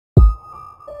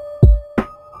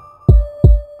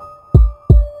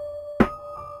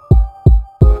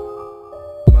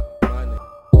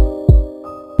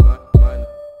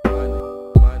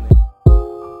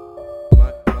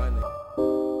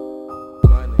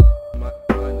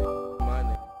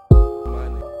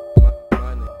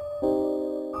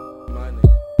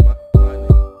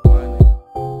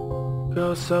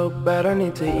Girl, so bad I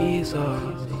need to ease off.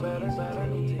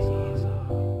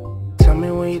 Tell me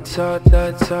when you talk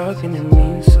that talk and it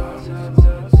means so.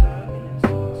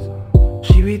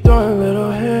 She be throwing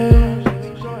little hands,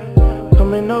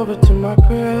 coming over to my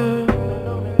crib.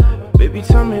 Baby,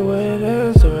 tell me what it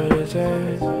is or it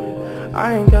isn't.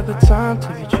 I ain't got the time to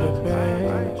be tripping.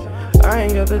 I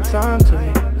ain't got the time to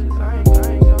be.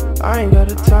 I ain't got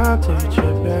the time to be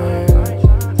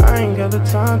tripping. I ain't got the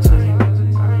time to be.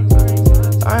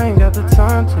 I ain't got the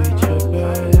time to be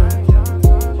tripping.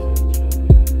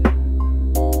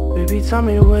 Baby, tell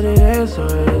me what it is or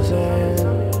it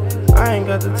isn't. I ain't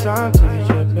got the time to be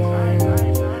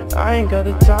tripping. I ain't got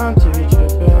the time to be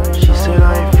tripping. She said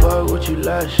I ain't fuck with you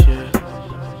last year,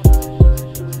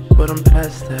 but I'm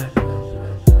past that.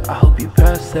 I hope you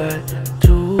pass that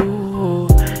too.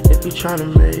 If you tryna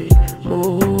make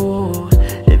moves,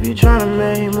 if you tryna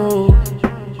make moves.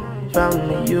 Found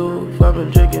me youth, I've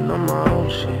been drinking on my own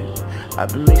shit. I've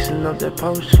been mixing up that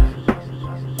potion,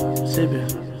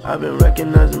 sipping, I've been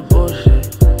recognizing bullshit.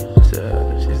 She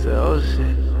said, oh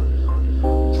shit.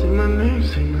 Say my name,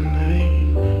 say my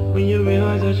name. When you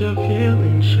realize that your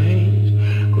feelings change.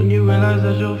 When you realize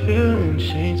that your feelings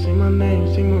change. Say my name,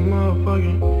 say my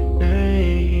motherfucking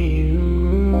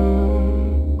name.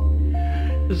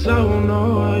 'Cause I won't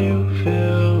know how you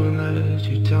feel unless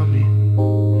you tell me.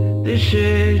 This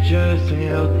shit just ain't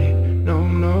healthy, no,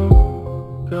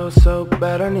 no. Girl, so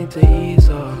bad I need to ease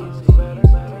off.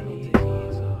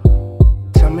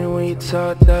 Tell me when you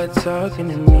talk that talk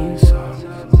and it means so.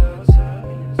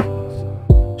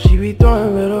 She be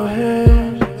throwing little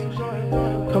hands,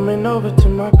 coming over to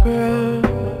my crib.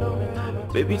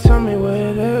 Baby, tell me what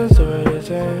it is or it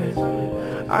isn't.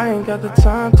 I ain't got the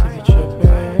time to be tripping.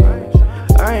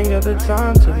 I ain't got the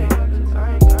time to be.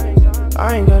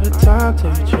 I ain't got the time to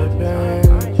be tripping.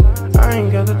 I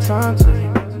ain't got the time to be.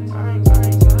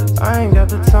 I ain't got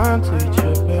the time to be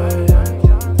tripping.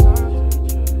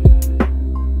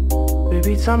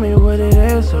 Baby, tell me what it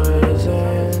is or it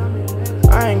isn't.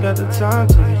 I ain't got the time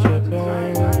to be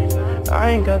tripping.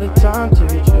 I ain't got the time to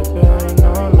be tripping.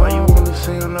 No, no. Why you wanna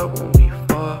sing up when we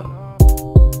fought?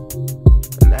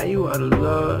 Now you out of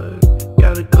luck.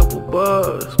 Got a couple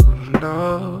bucks, but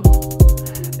no.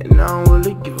 And I don't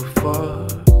really give a fuck.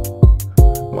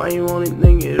 Why you only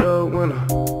think it up when I'm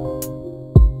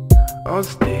on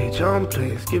stage, on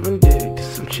place, giving dick to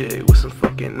some chick with some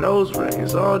fucking nose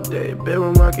rings all day.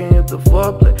 Bedroom rockin' hit the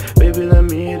foreplay. Baby, let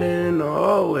me hit it in the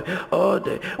hallway all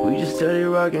day. We just steady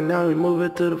rockin', now we move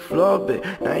it to the floor, babe.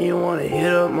 Now you wanna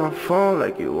hit up my phone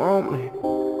like you want me.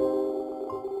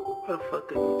 Why the fuck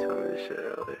didn't you tell me this shit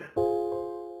earlier?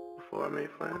 Before I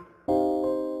made fun?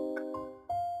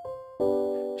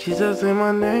 She said, say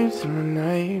my name, say my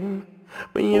name.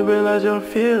 When you realize your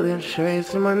feelings change.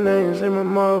 Say my name, say my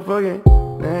motherfucking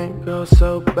name. Girl,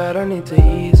 so bad I need to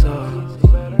ease off.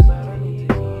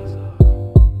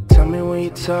 Tell me when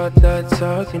you talk that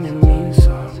talk and it means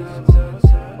so.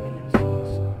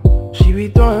 She be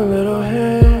throwing little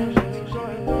hands,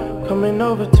 coming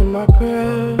over to my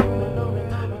crib.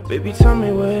 Baby, tell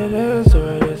me what it is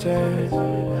or it isn't.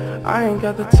 I ain't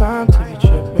got the time to be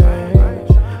tripping.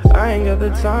 I ain't got the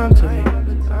time to be.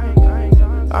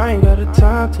 I ain't got the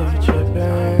time to be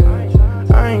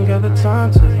tripping. I ain't got the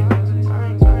time to be.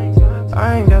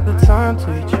 I ain't got the time to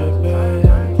be tripping.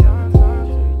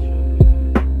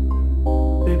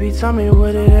 Baby, tell me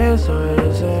what it is or it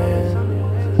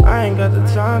isn't. I ain't got the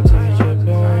time to be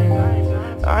tripping.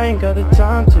 I ain't got the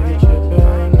time to be tripping.